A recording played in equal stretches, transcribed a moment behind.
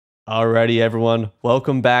Alrighty, everyone.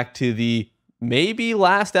 Welcome back to the maybe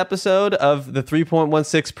last episode of the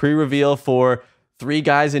 3.16 pre-reveal for Three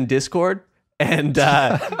Guys in Discord. And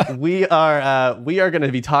we are going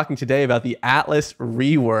to be talking today about the Atlas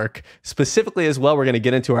rework. Specifically as well, we're going to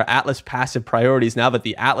get into our Atlas passive priorities now that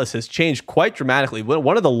the Atlas has changed quite dramatically.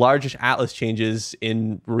 One of the largest Atlas changes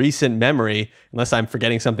in recent memory, unless I'm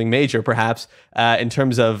forgetting something major perhaps, in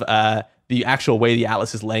terms of the actual way the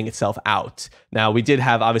Atlas is laying itself out. Now, we did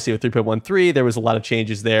have, obviously, with 3.13, there was a lot of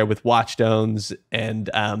changes there with Watchstones and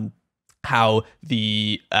how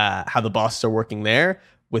the bosses are working there.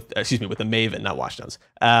 With the Maven, not Watchstones.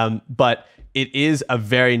 But it is a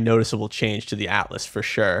very noticeable change to the Atlas for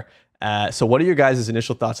sure. So what are your guys'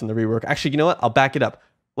 initial thoughts on the rework? Actually, you know what? I'll back it up.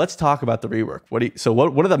 Let's talk about the rework. What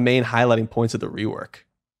are the main highlighting points of the rework?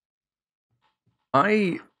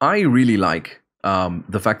 I really like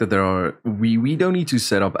the fact that we don't need to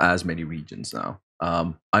set up as many regions now.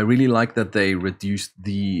 I really like that they reduced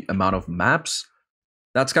the amount of maps.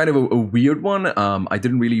 That's kind of a weird one. I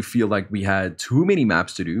didn't really feel like we had too many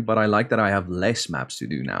maps to do, but I like that I have less maps to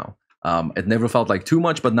do now. It never felt like too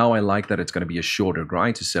much, but now I like that it's going to be a shorter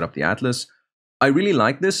grind to set up the Atlas. I really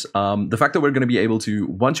like this. The fact that we're going to be able to,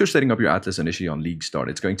 once you're setting up your Atlas initially on League Start,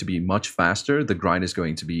 it's going to be much faster. The grind is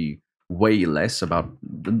going to be way less, about,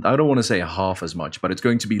 I don't want to say half as much, but it's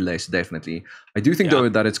going to be less, definitely. I do think, though,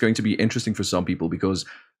 that it's going to be interesting for some people because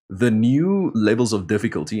the new levels of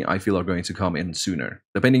difficulty, I feel, are going to come in sooner,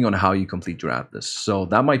 depending on how you complete your Atlas. So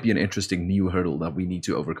that might be an interesting new hurdle that we need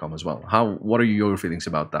to overcome as well. What are your feelings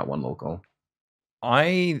about that one, Lolcohol?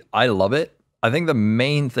 I love it. I think the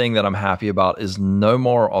main thing that I'm happy about is no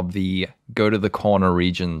more of the go to the corner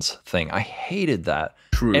regions thing. I hated that.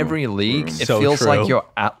 True. Every league, True. it So feels true. like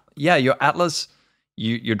your Atlas,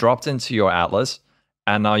 you dropped into your Atlas,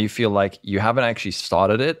 and now you feel like you haven't actually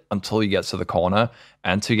started it until you get to the corner.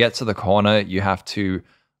 And to get to the corner, you have to,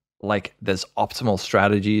 like, there's optimal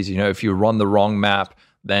strategies. You know, if you run the wrong map,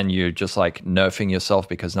 then you're just like nerfing yourself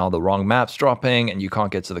because now the wrong map's dropping and you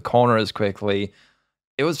can't get to the corner as quickly.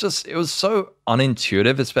 It was so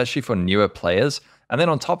unintuitive, especially for newer players. And then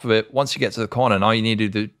on top of it, once you get to the corner, now you need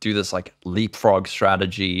to do this like leapfrog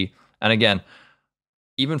strategy. And again,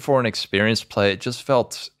 even for an experienced player, it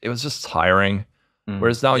was just tiring.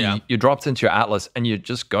 Whereas now you dropped into your Atlas and you're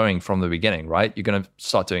just going from the beginning, right? You're going to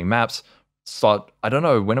start doing maps. I don't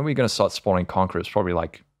know, when are we going to start spawning Conquerors? Probably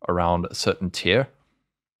like around a certain tier.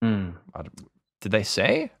 Did they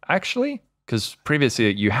say, actually? Because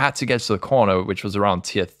previously you had to get to the corner, which was around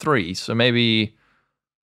tier 3. So maybe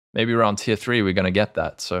around tier 3 we're going to get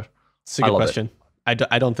that. So It's a good question. I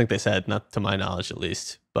don't think they said, not to my knowledge at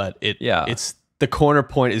least. But it's the corner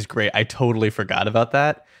point is great. I totally forgot about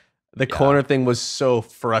that. The corner thing was so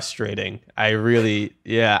frustrating. I really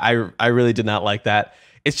did not like that.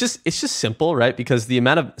 It's just simple, right? Because the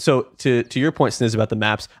amount of, so to your point, sNyZZzzz, about the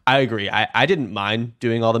maps, I agree. I didn't mind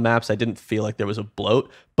doing all the maps. I didn't feel like there was a bloat,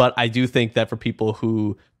 but I do think that for people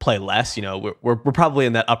who play less, you know, we're probably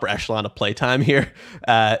in that upper echelon of playtime here.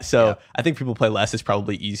 I think people play less. It's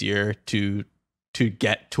probably easier to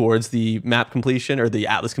get towards the map completion or the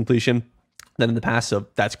Atlas completion than in the past. So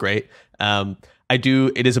that's great.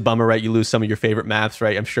 It is a bummer, right? You lose some of your favorite maps,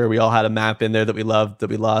 right? I'm sure we all had a map in there that we loved, that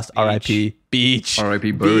we lost. RIP Beach.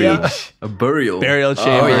 RIP Burial. A Burial. Burial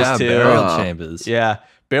Chambers, too. Burial Chambers. Yeah.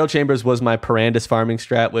 Burial Chambers was my Parandus farming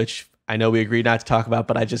strat, which I know we agreed not to talk about,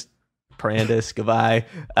 but I just, Parandus, goodbye.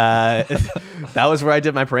 That was where I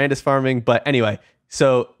did my Parandus farming. But anyway,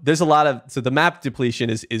 so there's a lot of, so the map depletion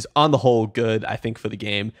is on the whole good, I think, for the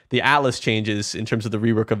game. The Atlas changes in terms of the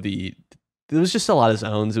rework of there was just a lot of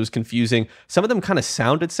zones. It was confusing. Some of them kind of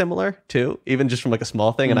sounded similar too, even just from like a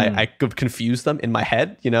small thing. And I could confuse them in my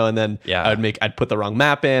head, you know, and then I'd put the wrong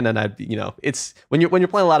map in, and it's when you're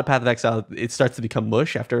playing a lot of Path of Exile, it starts to become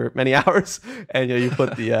mush after many hours, and you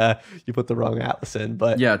put the wrong Atlas in.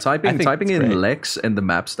 But typing in Lex in the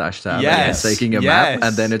map stash tab and taking a map,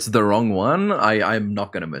 and then it's the wrong one. I'm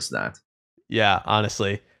not gonna miss that. Yeah,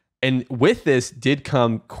 honestly. And with this did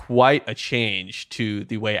come quite a change to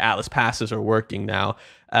the way Atlas passes are working now.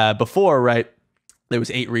 Before, right, there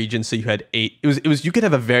was 8 regions, so you had 8. It was you could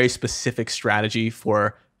have a very specific strategy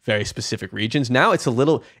for very specific regions. Now it's a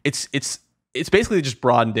little, it's basically just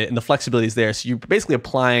broadened it, and the flexibility is there. So you're basically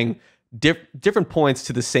applying different points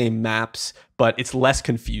to the same maps, but it's less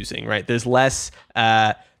confusing, right? There's less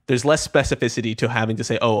specificity to having to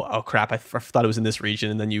say, oh crap, I thought it was in this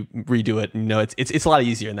region, and then you redo it. And, you know, it's a lot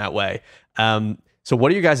easier in that way. So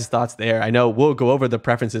what are your guys' thoughts there? I know we'll go over the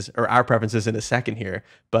preferences, or our preferences, in a second here,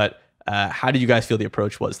 but how did you guys feel the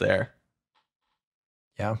approach was there?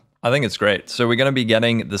 Yeah, I think it's great. So we're going to be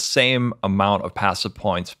getting the same amount of passive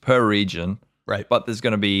points per region, Right. but there's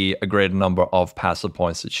going to be a greater number of passive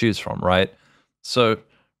points to choose from, right? So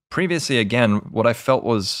previously, again, what I felt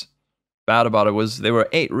was bad about it was there were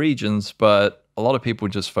 8 regions, but a lot of people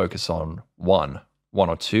just focus on one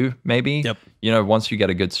or two, maybe. Yep. You know, once you get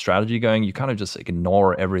a good strategy going, you kind of just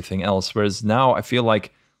ignore everything else. Whereas now I feel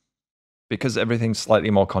like because everything's slightly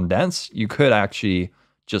more condensed, you could actually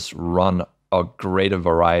just run a greater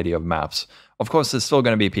variety of maps. Of course, there's still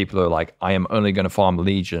going to be people who are like, I am only going to farm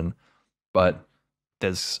Legion, but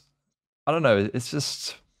I don't know,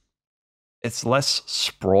 it's less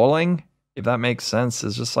sprawling, if that makes sense.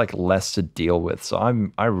 There's just like less to deal with. So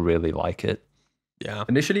I really like it. Yeah.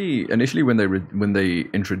 Initially, when they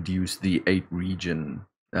introduced the 8 region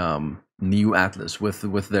new atlas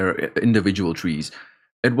with their individual trees,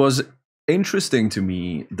 it was interesting to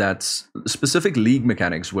me that specific league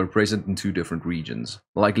mechanics were present in 2 different regions.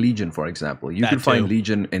 Like Legion, for example, you could find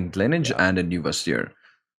Legion in Glenage and in New Vastier.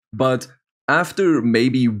 But after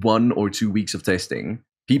maybe 1 or 2 weeks of testing,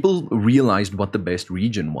 people realized what the best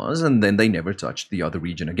region was, and then they never touched the other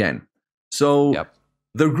region again. So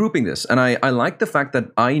they're grouping this, and I like the fact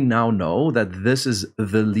that I now know that this is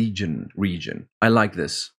the Legion region. I like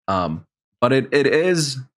this, but it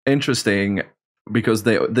is interesting because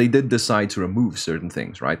they did decide to remove certain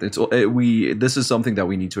things, right? This is something that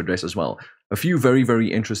we need to address as well. A few very,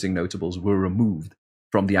 very interesting notables were removed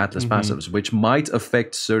from the Atlas passives, which might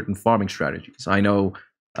affect certain farming strategies. I know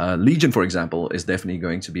Legion, for example, is definitely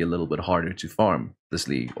going to be a little bit harder to farm this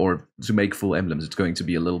league, or to make full emblems. It's going to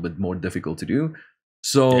be a little bit more difficult to do.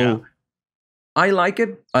 So I like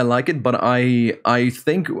it, but I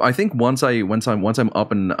think once I'm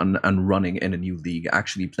up and running in a new league,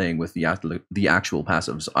 actually playing with the actual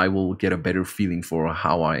passives, I will get a better feeling for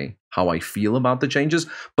how I feel about the changes.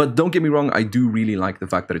 But don't get me wrong, I do really like the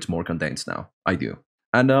fact that it's more condensed now. I do.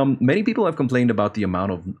 And many people have complained about the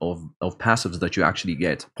amount of passives that you actually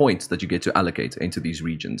get, points that you get to allocate into these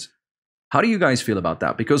regions. How do you guys feel about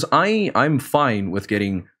that? Because I'm fine with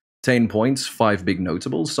getting 10 points, 5 big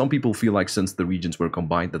notables. Some people feel like since the regions were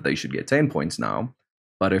combined that they should get 10 points now.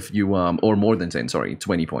 But if you or more than 10, sorry,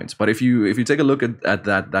 20 points. But if you take a look at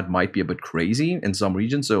that might be a bit crazy in some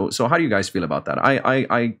regions. So how do you guys feel about that?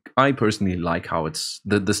 I personally like how it's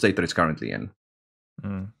the state that it's currently in.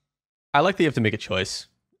 I like that you have to make a choice.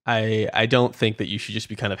 I don't think that you should just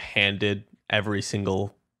be kind of handed every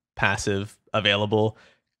single passive available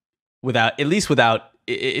without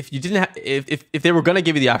if you didn't have, if they were going to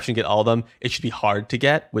give you the option to get all of them, it should be hard to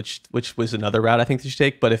get, which was another route I think they should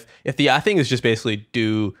take. But if the thing is just basically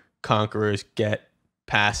do conquerors, get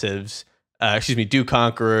passives, do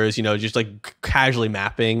conquerors, just like casually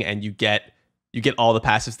mapping, and you get all the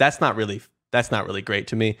passives, that's not really great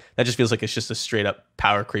to me. That just feels like it's just a straight up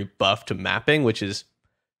power creep buff to mapping, which is,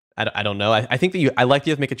 I don't know. I think that I like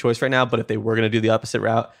you have to make a choice right now, but if they were going to do the opposite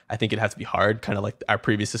route, I think it'd have to be hard, kind of like our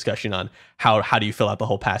previous discussion on how do you fill out the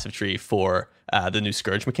whole passive tree for the new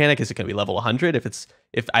Scourge mechanic. Is it going to be level 100?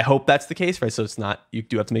 If I hope that's the case, right? So it's not, you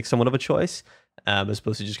do have to make somewhat of a choice as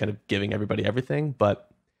opposed to just kind of giving everybody everything.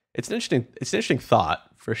 But it's an interesting thought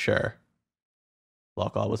for sure.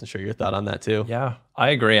 Lolcohol, I wasn't sure your thought on that too. Yeah, I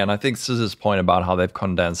agree. And I think SNyZZzz's point about how they've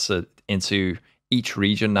condensed it into each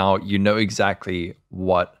region now, you know exactly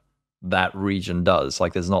what that region does.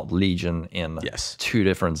 Like there's not Legion in 2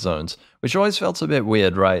 different zones, which always felt a bit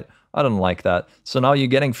weird, right? I don't like that. So now you're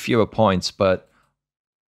getting fewer points, but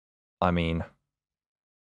I mean,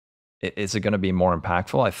 is it going to be more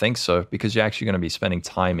impactful? I think so, because you're actually going to be spending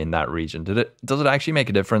time in that region. Does it actually make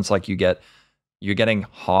a difference? Like you're getting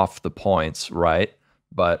half the points, right?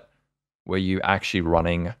 But were you actually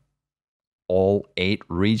running all 8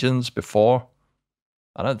 regions before?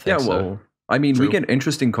 I don't think so. Well, I mean, we get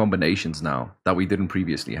interesting combinations now that we didn't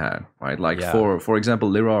previously have, right? Like for example,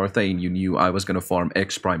 Lyra or Thane, you knew I was going to farm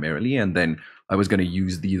X primarily, and then I was going to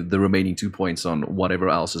use the remaining 2 points on whatever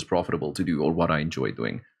else is profitable to do or what I enjoy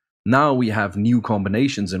doing. Now we have new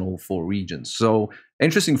combinations in all 4 regions. So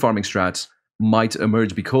interesting farming strats might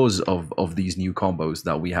emerge because of these new combos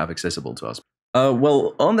that we have accessible to us.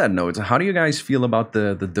 Well, on that note, how do you guys feel about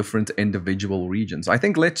the different individual regions? I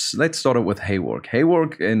think let's start it with Haywork.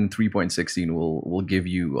 Haywork in 3.16 will give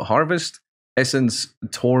you Harvest, Essence,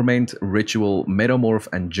 Torment, Ritual, Metamorph,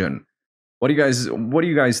 and Jun. What do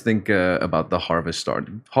you guys think about the Harvest start?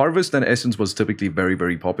 Harvest and Essence was typically very,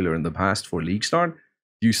 very popular in the past for League start.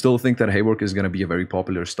 Do you still think that Haywork is going to be a very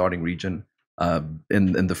popular starting region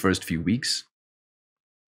in the first few weeks?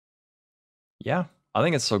 Yeah, I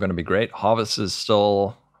think it's still going to be great. Harvest is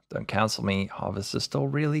still don't cancel me. Harvest is still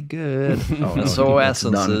really good. Oh, And no, so it's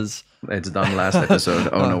done. Essences. It's done last episode.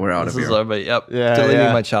 Oh no, we're out of This here. is over. Yep. Yeah, Deleting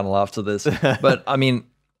yeah. my channel after this. But I mean,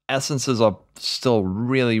 Essences are still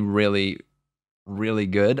really, really, really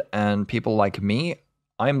good. And people like me,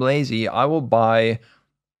 I'm lazy. I will buy,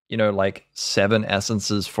 like 7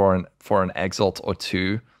 Essences for an Exalt or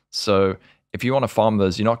 2. So if you want to farm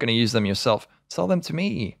those, you're not going to use them yourself. Sell them to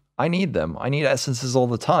me. I need them. I need Essences all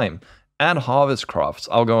the time. And Harvest Crafts.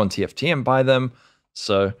 I'll go on TFT and buy them.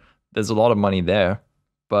 So there's a lot of money there.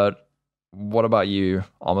 But what about you,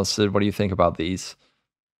 Omisid? What do you think about these?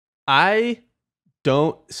 I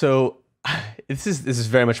don't. So this is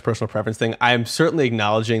very much a personal preference thing. I am certainly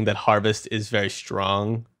acknowledging that Harvest is very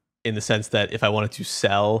strong in the sense that if I wanted to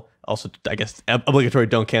sell, also I guess obligatory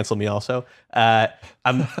don't cancel me. Also,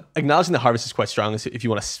 I'm acknowledging that Harvest is quite strong. If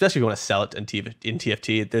you want to, especially if you want to sell it in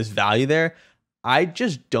TFT, there's value there. I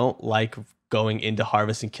just don't like going into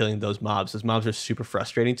Harvest and killing those mobs. Those mobs are super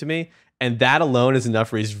frustrating to me, and that alone is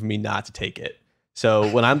enough reason for me not to take it.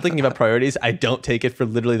 So when I'm thinking about priorities, I don't take it for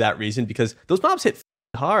literally that reason, because those mobs hit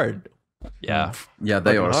hard. Yeah. Yeah,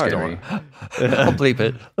 they are hard. scary. I'll bleep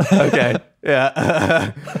it. Okay.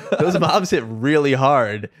 Yeah. Those mobs hit really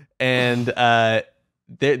hard, and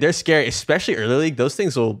they're scary, especially early league. Those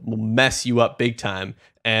things will mess you up big time,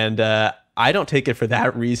 and I don't take it for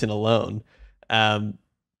that reason alone.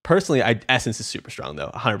 Personally, Essence is super strong though.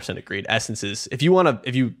 100% agreed. Essence is, if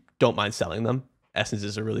you don't mind selling them,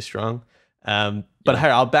 Essences are really strong. But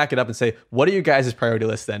here, I'll back it up and say, what are your guys' priority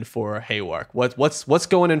list then for Haywark? What's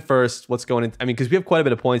going in first? What's going in? I mean, because we have quite a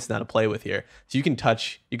bit of points now to play with here, so you can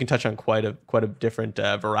touch on quite a different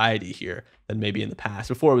variety here than maybe in the past.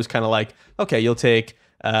 Before it was kind of like, okay, you'll take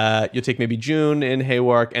maybe June in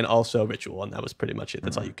Haywark and also Ritual, and that was pretty much it.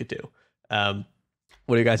 That's all you could do.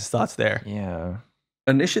 What are your guys' thoughts there? Yeah.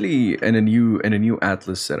 Initially, in a new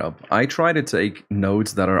Atlas setup, I try to take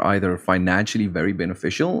nodes that are either financially very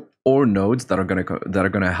beneficial or nodes that are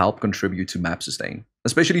gonna help contribute to map sustain.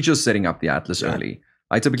 Especially just setting up the Atlas early.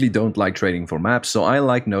 I typically don't like trading for maps, so I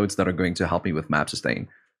like nodes that are going to help me with map sustain.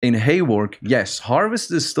 In Haywark, yes,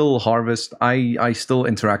 Harvest is still Harvest. I still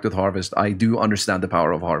interact with Harvest. I do understand the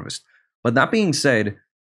power of Harvest. But that being said,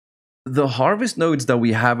 the Harvest nodes that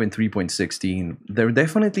we have in 3.16, they're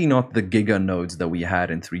definitely not the Giga nodes that we had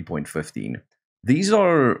in 3.15. These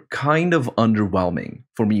are kind of underwhelming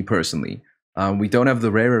for me personally. We don't have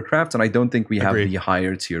the rarer crafts, and I don't think we have the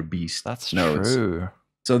higher tier beast nodes. True.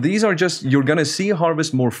 So these are just, you're going to see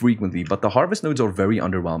Harvest more frequently, but the Harvest nodes are very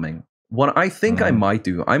underwhelming. What I think I might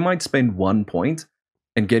do, I might spend 1 point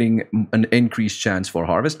and getting an increased chance for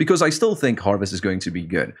Harvest, because I still think Harvest is going to be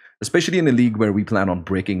good, especially in a league where we plan on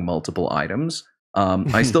bricking multiple items.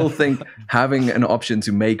 I still think having an option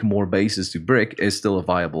to make more bases to brick is still a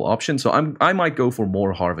viable option. So I might go for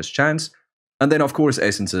more Harvest chance. And then of course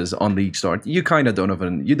Essences on league start, you kind of don't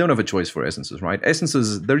have a choice for Essences, right?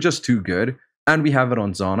 Essences, they're just too good. And we have it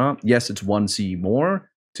on Zana. Yes, it's 1C more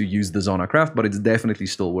to use the Zana craft, but it's definitely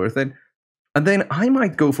still worth it. And then I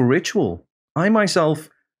might go for Ritual. I myself,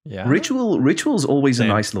 Ritual's always a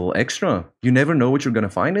nice little extra. You never know what you're going to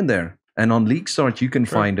find in there. And on League Start, you can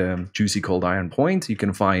find a Juicy Cold Iron Point. You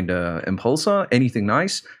can find Impulsa, anything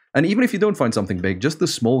nice. And even if you don't find something big, just the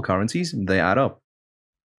small currencies, they add up.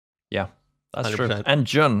 Yeah, that's 100%. true. And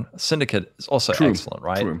Jun, Syndicate is also excellent,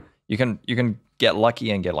 right? True. You can get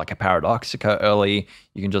lucky and get like a Paradoxica early.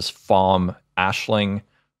 You can just farm Ashling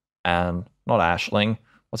and not Ashling.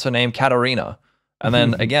 What's her name? Katarina. And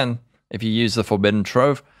then again, if you use the Forbidden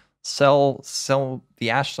Trove, sell the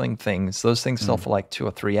Ashling things. Those things sell for like 2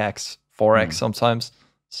 or 3x, 4x sometimes.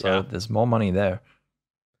 So there's more money there.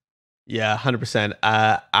 Yeah, 100%.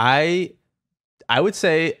 I would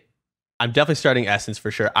say I'm definitely starting Essence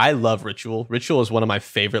for sure. I love Ritual. Ritual is one of my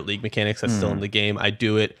favorite league mechanics that's still in the game. I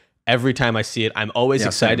do it every time I see it. I'm always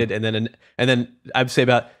excited, same. and then I'd say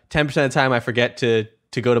about 10% of the time I forget to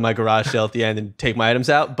go to my garage sale at the end and take my items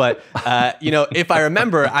out. But, if I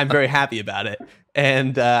remember, I'm very happy about it.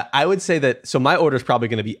 And I would say that, so my order is probably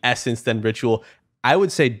going to be Essence, then Ritual. I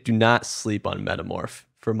would say do not sleep on Metamorph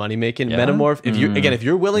for money making. Yeah? Metamorph, if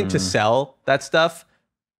you're willing to sell that stuff,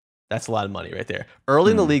 that's a lot of money right there.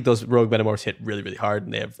 Early in the league, those rogue Metamorphs hit really, really hard,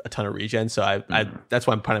 and they have a ton of regen. So I that's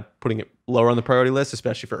why I'm kind of putting it lower on the priority list,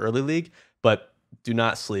 especially for early league. But do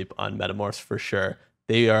not sleep on Metamorphs for sure.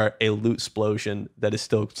 They are a loot explosion that is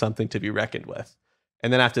still something to be reckoned with.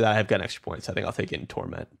 And then after that, I've got extra points. I think I'll take it in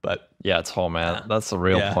Torment. But yeah, it's Torment. That's the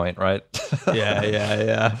real point, right?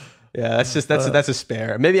 Yeah. That's a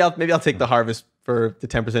spare. Maybe I'll take the Harvest for the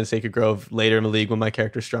 10% Sacred Grove later in the league when my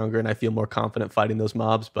character's stronger and I feel more confident fighting those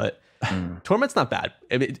mobs. But Torment's not bad.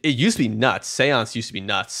 It used to be nuts. Seance used to be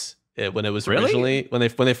nuts when it was originally when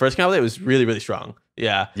they first came out. It was really, really strong.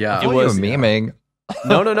 Yeah. It was memeing.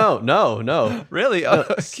 No. Really? No,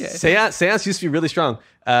 Okay. Seance used to be really strong.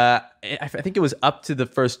 I think it was up to the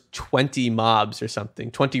first 20 mobs or something.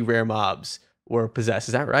 20 rare mobs were possessed.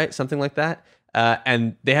 Is that right? Something like that.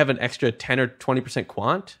 And they have an extra 10 or 20%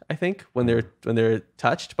 quant, I think, when they're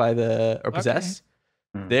touched by or possessed.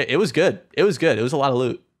 It was good. It was a lot of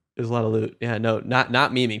loot. Yeah, no, not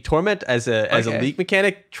memeing. Torment as a league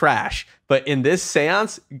mechanic, trash. But in this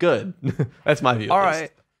Seance, good. That's my view. All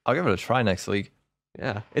right. I'll give it a try next league.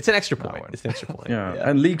 Yeah, it's an extra point. Yeah,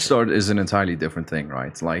 and league start is an entirely different thing,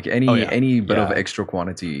 right? Like any bit of extra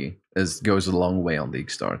quantity goes a long way on league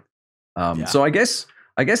start. So I guess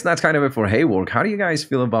that's kind of it for Haywork. How do you guys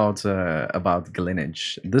feel about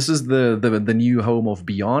Glynage? This is the new home of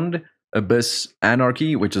Beyond, Abyss,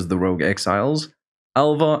 Anarchy, which is the Rogue Exiles,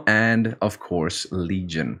 Alva, and of course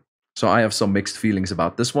Legion. So I have some mixed feelings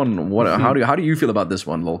about this one. How do you feel about this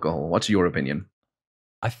one, Lolcohol? What's your opinion?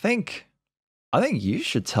 I think you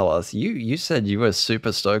should tell us. You said you were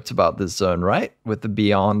super stoked about this zone, right? With the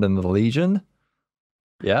Beyond and the Legion.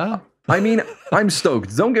 Yeah. I mean, I'm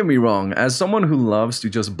stoked. Don't get me wrong. As someone who loves to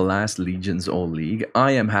just blast Legions all league,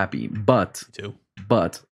 I am happy. But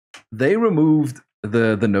they removed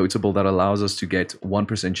the notable that allows us to get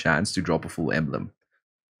 1% chance to drop a full emblem.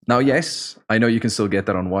 Now, yes, I know you can still get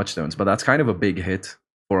that on Watchstones, but that's kind of a big hit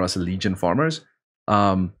for us Legion farmers.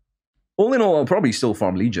 All in all, I'll probably still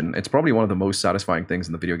farm Legion. It's probably one of the most satisfying things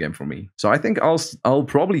in the video game for me. So I think I'll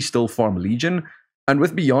probably still farm Legion. And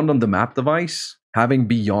with Beyond on the map device, having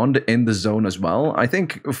Beyond in the zone as well, I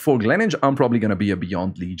think for Glynage, I'm probably going to be a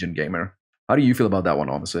Beyond Legion gamer. How do you feel about that one,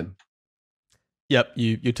 Omisid? Yep,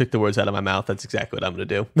 you took the words out of my mouth. That's exactly what I'm going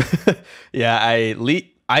to do. Yeah,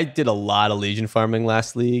 I did a lot of Legion farming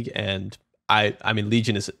last league, and I mean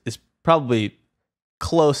Legion is probably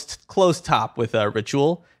close top with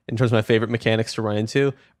Ritual in terms of my favorite mechanics to run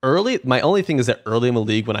into. My only thing is that early in the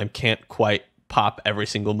league when I can't quite pop every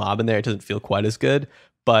single mob in there, it doesn't feel quite as good.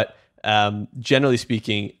 But generally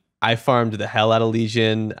speaking, I farmed the hell out of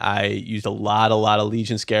Legion. I used a lot of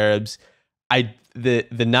Legion Scarabs. The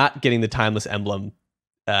not getting the Timeless Emblem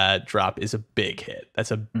drop is a big hit.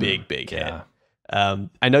 That's a big hit.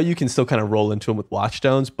 I know you can still kind of roll into them with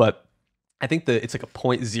Watchstones, but I think it's like a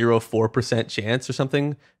 0.04% chance or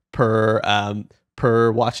something per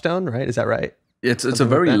Watchstone, right? Is that right? It's a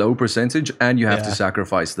very low percentage, and you have to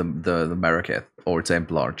sacrifice the Maraketh or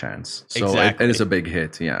Templar chance. So exactly. it is a big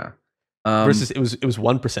hit, yeah. Versus it was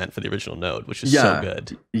 1% for the original node, which is so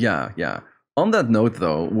good. Yeah. On that note,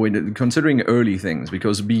 though, when considering early things,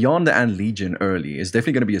 because Beyond and Legion early is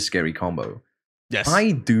definitely going to be a scary combo. Yes.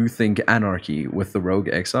 I do think Anarchy with the Rogue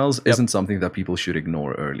Exiles isn't something that people should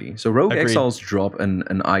ignore early. So Rogue Exiles drop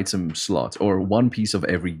an item slot or one piece of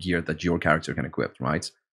every gear that your character can equip,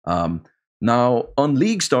 right? Now, on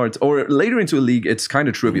League Start, or later into a league, it's kind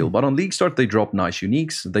of trivial, but on League Start, they drop nice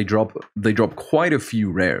uniques. They drop quite a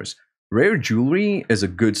few rares. Rare jewelry is a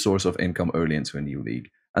good source of income early into a new league.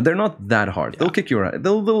 And they're not that hard. They'll kick your ass.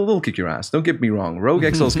 They'll kick your ass. Don't get me wrong. Rogue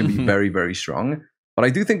Exiles can be very, very strong. But I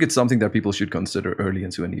do think it's something that people should consider early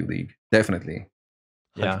into a new league. Definitely.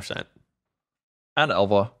 100%. And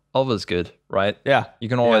Alva's good, right? Yeah. You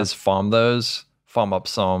can always farm up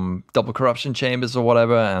some double corruption chambers or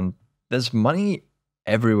whatever, and there's money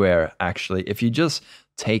everywhere, actually. If you just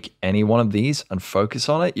take any one of these and focus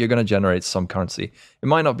on it, you're going to generate some currency. It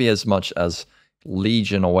might not be as much as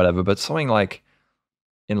Legion or whatever, but something like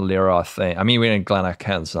in Lyra thing. I mean, we're in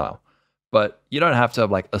Glenakens now. But you don't have to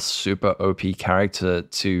have like a super OP character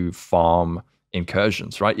to farm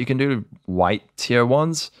incursions, right? You can do white tier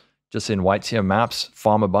ones, just in white tier maps,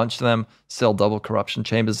 farm a bunch of them, sell double corruption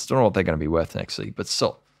chambers. Don't know what they're going to be worth next week, but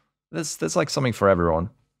still, there's like something for everyone.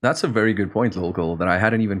 That's a very good point, Lolcohol, that I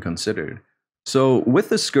hadn't even considered. So with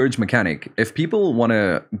the Scourge mechanic, if people want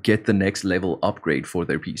to get the next level upgrade for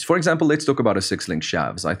their piece, for example, let's talk about a 6-link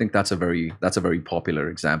Shavs. I think that's a very popular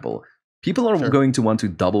example. People are going to want to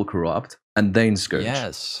double corrupt and then Scourge.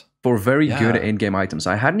 Yes. For very good in-game items.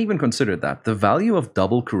 I hadn't even considered that. The value of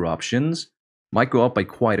double corruptions might go up by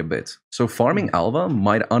quite a bit. So farming Alva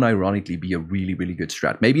might unironically be a really, really good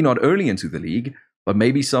strat. Maybe not early into the league, but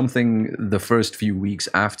maybe something the first few weeks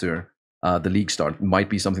after the league start might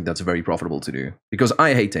be something that's very profitable to do. Because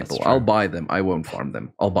I hate Temple. I'll buy them. I won't farm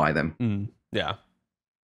them. I'll buy them. Yeah.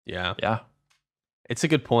 It's a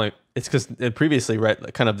good point. It's because previously,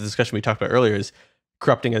 right, kind of the discussion we talked about earlier is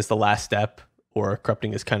corrupting as the last step, or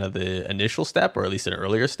corrupting as kind of the initial step, or at least an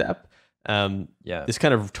earlier step. Yeah. This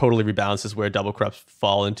kind of totally rebalances where double corrupts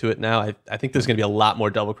fall into it now. I think there's going to be a lot more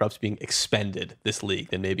double corrupts being expended this league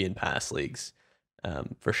than maybe in past leagues.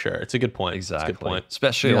 For sure. It's a good point. Exactly. It's a good point.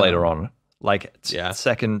 Especially later on. Like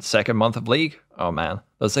second month of league. Oh man.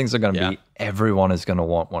 Those things are going to be, everyone is going to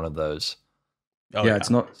want one of those. Oh, yeah, it's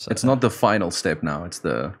not the final step now. It's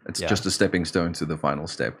just a stepping stone to the final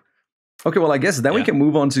step. Okay, well, I guess then we can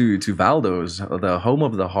move on to Valdos, the home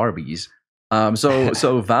of the Harbies.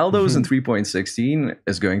 So Valdos in 3.16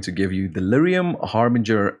 is going to give you Delirium,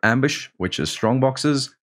 Harbinger, Ambush, which is strong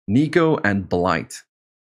boxes, Nico, and Blight.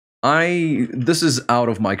 This is out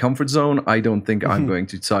of my comfort zone. I don't think I'm going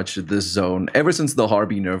to touch this zone. Ever since the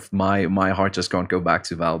Harby nerf, my heart just can't go back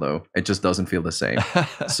to Valdo. It just doesn't feel the same.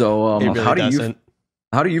 So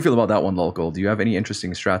how do you feel about that one, Lolcohol? Do you have any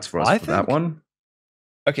interesting strats for us for that one?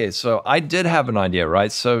 Okay, so I did have an idea,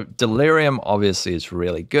 right? So Delirium obviously is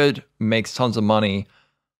really good, makes tons of money,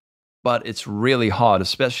 but it's really hard,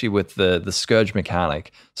 especially with the Scourge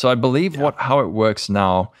mechanic. So I believe how it works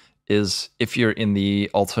now is if you're in the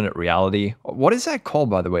alternate reality. What is that called,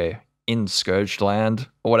 by the way? In Scourge Land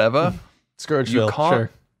or whatever? Scourgeville, sure.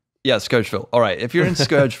 Yeah, Scourgeville. All right, if you're in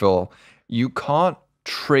Scourgeville, you can't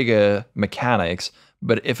trigger mechanics,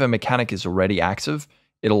 but if a mechanic is already active,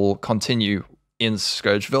 it'll continue in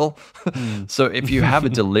Scourgeville. So if you have a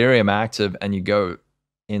Delirium active and you go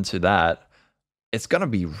into that, it's going to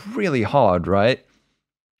be really hard, right?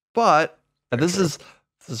 But this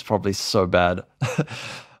is probably so bad.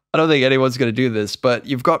 I don't think anyone's going to do this, but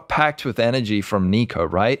you've got Pact with Energy from Nico,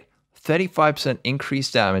 right? 35%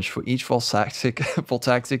 increased damage for each voltaic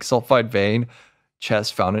sulfide vein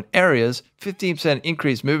chest found in areas, 15%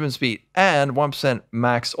 increased movement speed, and 1%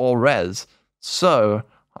 max all res. So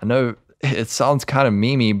I know it sounds kind of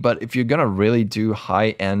memey, but if you're going to really do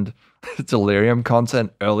high-end Delirium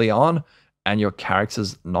content early on and your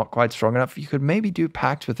character's not quite strong enough, you could maybe do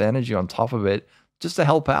Pact with Energy on top of it just to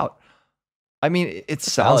help out. I mean, it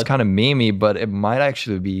sounds kind of memey, but it might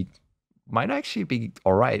actually be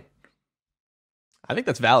all right. I think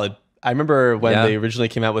that's valid. I remember when they originally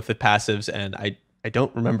came out with the passives, and I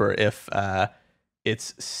don't remember if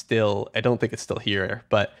it's still, I don't think it's still here,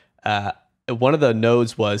 but one of the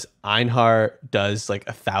nodes was Einhar does like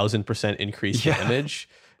 1,000% increased damage.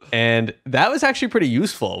 And that was actually pretty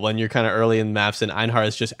useful when you're kind of early in maps and Einhar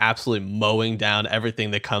is just absolutely mowing down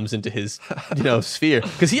everything that comes into his sphere,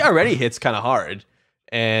 because he already hits kind of hard,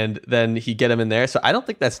 and then he get him in there. So I don't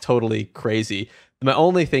think that's totally crazy. My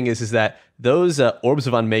only thing is that those Orbs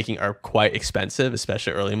of Unmaking are quite expensive,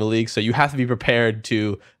 especially early in the league. So you have to be prepared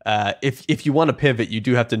to, if you want to pivot, you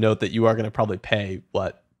do have to note that you are going to probably pay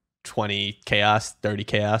 20 chaos, 30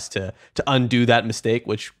 chaos to undo that mistake,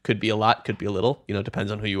 which could be a lot, could be a little,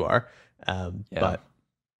 depends on who you are. But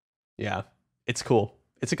yeah, it's cool.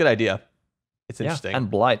 It's a good idea. It's interesting.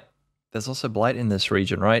 And Blight. There's also Blight in this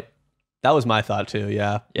region, right? That was my thought too.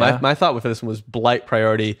 Yeah. My thought for this one was Blight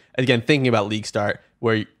priority. Again, thinking about league start,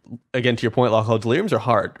 where again, to your point, Lolcohol, Deliriums are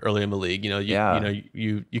hard early in the league. You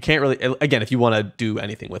can't really, again, if you want to do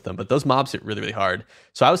anything with them, but those mobs hit really, really hard.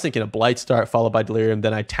 So I was thinking a Blight start followed by Delirium,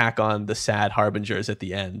 then I tack on the sad Harbingers at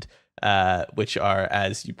the end, which are,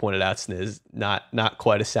 as you pointed out, sNyZZz, not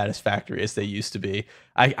quite as satisfactory as they used to be.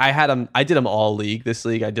 I did them all league this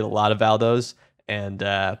league. I did a lot of Valdos, and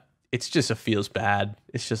it's just feels bad.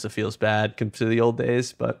 It's just feels bad compared to the old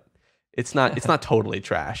days, but it's not totally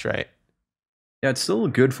trash, right? Yeah, it's still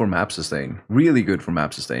good for map sustain. Really good for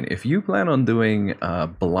map sustain. If you plan on doing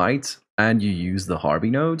Blight and you use the Harby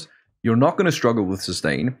nodes, you're not going to struggle with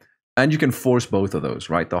sustain, and you can force both of those,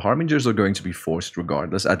 right? The Harbingers are going to be forced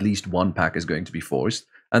regardless. At least one pack is going to be forced,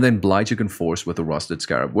 and then Blight you can force with a Rusted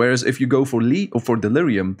Scarab. Whereas if you go for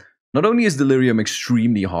Delirium, not only is Delirium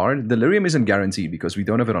extremely hard, Delirium isn't guaranteed because we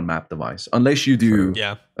don't have it on map device, unless you do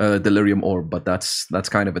Delirium Orb, but that's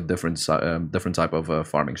kind of a different type of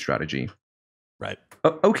farming strategy. Right.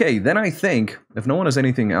 Okay, then I think, if no one has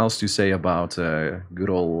anything else to say about good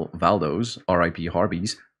old Valdos, RIP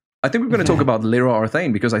Harbies, I think we're going to talk about Lyra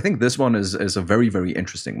Arthane, because I think this one is a very, very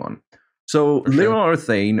interesting one. So Lyra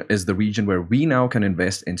Arthane is the region where we now can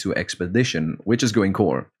invest into Expedition, which is going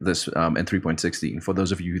core this in 3.16. For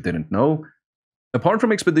those of you who didn't know, apart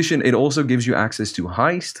from Expedition, it also gives you access to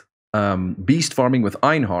Heist, Beast Farming with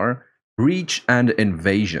Einhar, Breach, and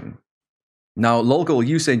Invasion. Now, Lolcohol,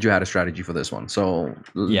 you said you had a strategy for this one, so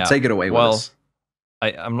take it away with us.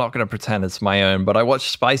 I'm not going to pretend it's my own, but I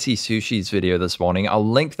watched Spicy Sushi's video this morning. I'll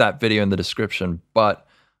link that video in the description, but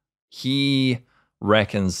he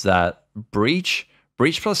reckons that Breach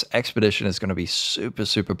plus Expedition is going to be super,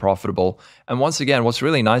 super profitable. And once again, what's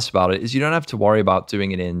really nice about it is you don't have to worry about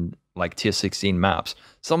doing it in like tier 16 maps.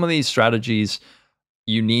 some of these strategies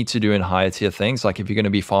you need to do in higher tier things. Like if you're going to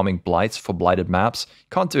be farming blights for blighted maps, you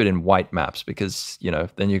can't do it in white maps because,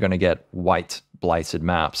 then you're going to get white blighted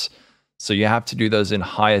maps. So you have to do those in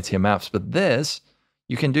higher tier maps. But this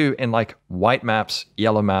you can do in like white maps,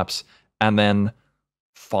 yellow maps, and then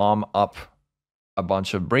farm up a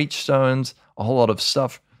bunch of breach stones, a whole lot of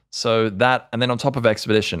stuff. So that, and then on top of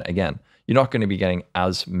expedition, again, you're not going to be getting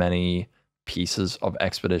as many pieces of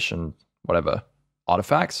expedition, whatever,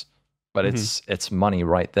 artifacts, but it's money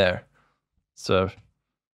right there. So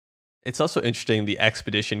it's also interesting, the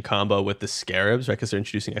expedition combo with the scarabs, right? Because they're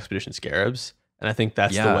introducing expedition scarabs. And I think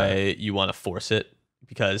that's the way you want to force it,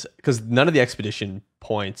 because none of the expedition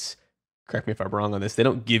points, correct me if I'm wrong on this, they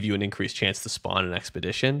don't give you an increased chance to spawn an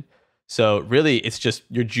expedition. So really, it's just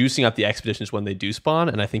you're juicing up the expeditions when they do spawn,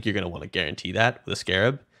 and I think you're going to want to guarantee that with a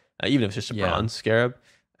scarab, even if it's just a bronze scarab.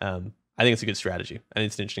 I think it's a good strategy. I think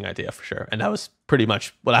it's an interesting idea for sure. And that was pretty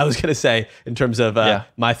much what I was going to say in terms of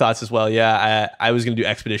my thoughts as well. Yeah, I was going to do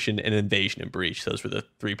expedition and invasion and breach. Those were the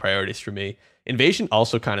 3 priorities for me. Invasion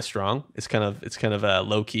also kind of strong. It's kind of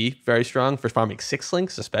low key, very strong for farming 6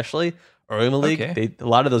 links, especially or League. A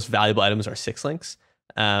lot of those valuable items are 6 links.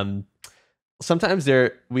 Sometimes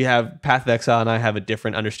we have Path of Exile and I have a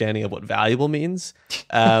different understanding of what valuable means.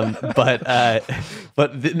 But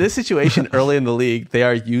in this situation early in the league, they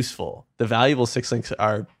are useful. The valuable 6 links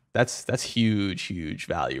that's huge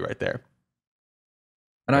value right there.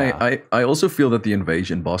 And I also feel that the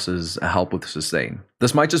invasion bosses help with sustain.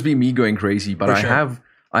 This might just be me going crazy, but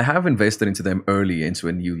I have invested into them early into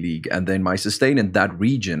a new league, and then my sustain in that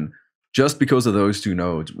region, just because of those 2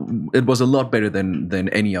 nodes, it was a lot better than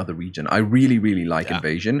any other region. I really like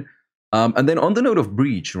invasion. And then on the note of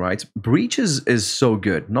breach, right? Breach is so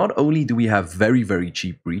good. Not only do we have very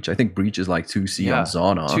cheap breach, I think breach is like 2C on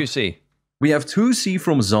Zana. 2C. We have 2C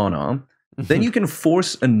from Zana. Then you can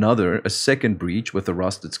force a second breach with the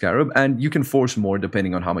rusted scarab, and you can force more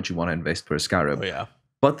depending on how much you want to invest per scarab. Oh yeah.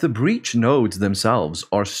 But the breach nodes themselves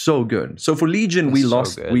are so good. So for Legion, we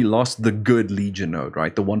lost the good Legion node,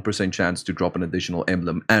 right? The 1% chance to drop an additional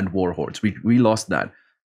emblem and Warhordes. We lost that.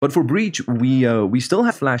 But for breach, we still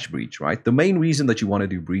have flash breach, right? The main reason that you want to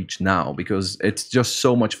do breach now, because it's just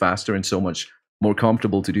so much faster and so much more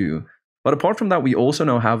comfortable to do. But apart from that, we also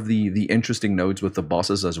now have the interesting nodes with the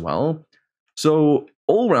bosses as well. So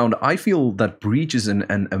all around, I feel that breach is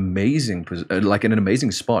an amazing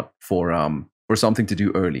spot for something to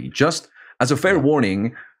do early. Just as a fair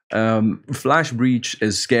warning, flash breach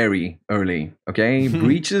is scary early. Okay,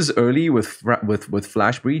 breaches early with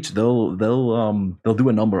flash breach, they'll do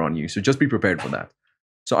a number on you. So just be prepared for that.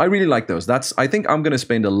 So I really like those. I think I'm gonna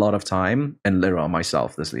spend a lot of time in Lyra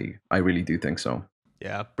myself this league. I really do think so.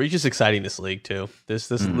 Yeah, breach is exciting this league too.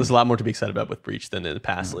 There's a lot more to be excited about with breach than in the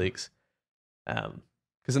past leagues.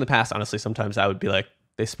 Because in the past, honestly, sometimes I would be like,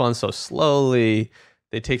 they spawn so slowly,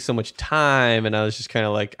 they take so much time, and I was just kind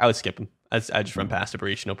of like, I would skip them. I'd just run past a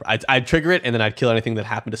breach. I'd trigger it, and then I'd kill anything that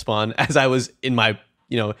happened to spawn as I was in my,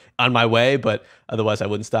 on my way. But otherwise, I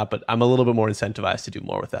wouldn't stop. But I'm a little bit more incentivized to do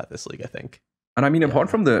more with that this league, I think. And I mean, apart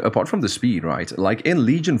from the speed, right? Like in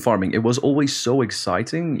Legion farming, it was always so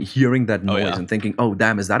exciting hearing that noise and thinking, "Oh,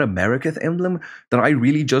 damn, is that a Maraketh emblem? Did I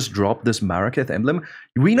really just drop this Maraketh emblem?"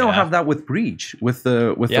 We now have that with Breach, with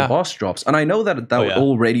the boss drops, and I know that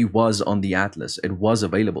already was on the Atlas. It was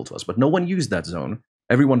available to us, but no one used that zone.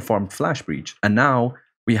 Everyone farmed Flash Breach, and now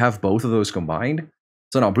we have both of those combined.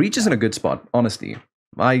 So now Breach is in a good spot. Honestly,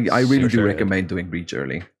 I really do recommend doing Breach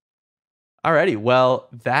early. Alrighty, well,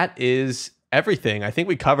 that is everything. I think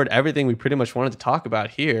we covered everything we pretty much wanted to talk about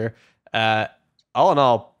here. All in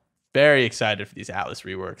all, very excited for these Atlas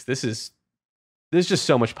reworks. There's just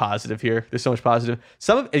so much positive here. There's so much positive.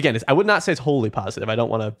 I would not say it's wholly positive. I don't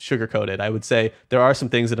want to sugarcoat it. I would say there are some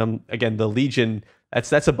things that the Legion,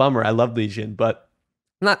 that's a bummer. I love Legion, but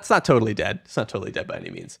it's not totally dead. It's not totally dead by any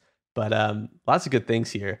means. But lots of good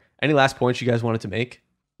things here. Any last points you guys wanted to make?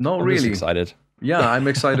 No, I'm really just excited. Yeah, I'm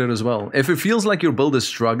excited as well. If it feels like your build is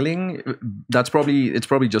struggling, it's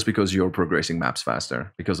probably just because you're progressing maps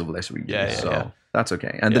faster because of less regions. That's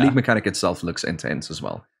okay. And the league mechanic itself looks intense as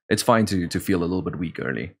well. It's fine to feel a little bit weak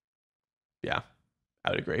early. Yeah, I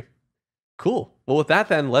would agree. Cool. Well, with that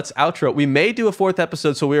then, let's outro. We may do a 4th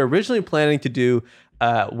episode. So we were originally planning to do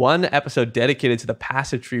one episode dedicated to the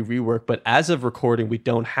passive tree rework, but as of recording, we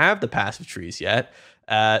don't have the passive trees yet.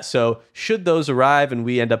 So should those arrive and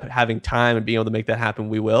we end up having time and being able to make that happen,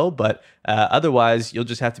 we will. But otherwise, you'll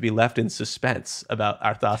just have to be left in suspense about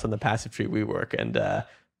our thoughts on the passive tree rework, and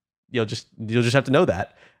you'll just have to know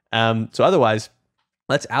that. So otherwise,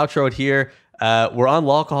 let's outro it here. We're on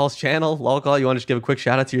Lolcohol's channel. Lolcohol, you want to just give a quick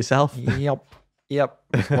shout out to yourself? Yep.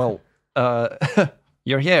 Well,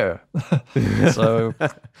 you're here. So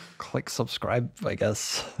click subscribe, I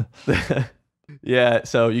guess. Yeah,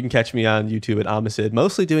 so you can catch me on YouTube at Omisid,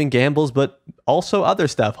 mostly doing gambles, but also other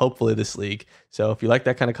stuff, hopefully this league. So if you like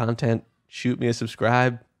that kind of content, shoot me a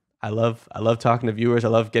subscribe. I love talking to viewers. I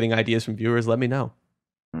love getting ideas from viewers. Let me know.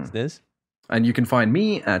 Sniz? And you can find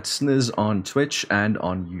me at sNyZZzzz on Twitch and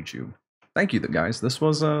on YouTube. Thank you, guys. This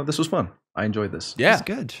was fun. I enjoyed this. Yeah. It's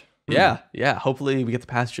good. Yeah. Hopefully we get the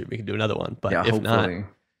pass street. We can do another one. But Yeah, if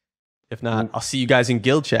not, I'll see you guys in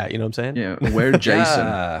guild chat. You know what I'm saying? Yeah. Where Jason?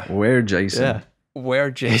 Yeah. Where Jason? Yeah.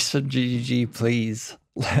 Where Jason GG, please.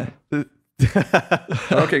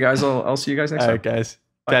 Okay, guys. I'll see you guys next All time. right, guys.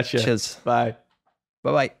 Catch ya. Cheers. Bye.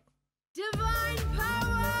 Bye-bye. Divine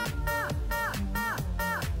power!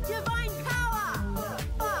 Divine power!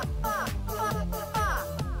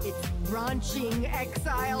 It's branching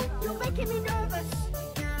exile. You're making me nervous.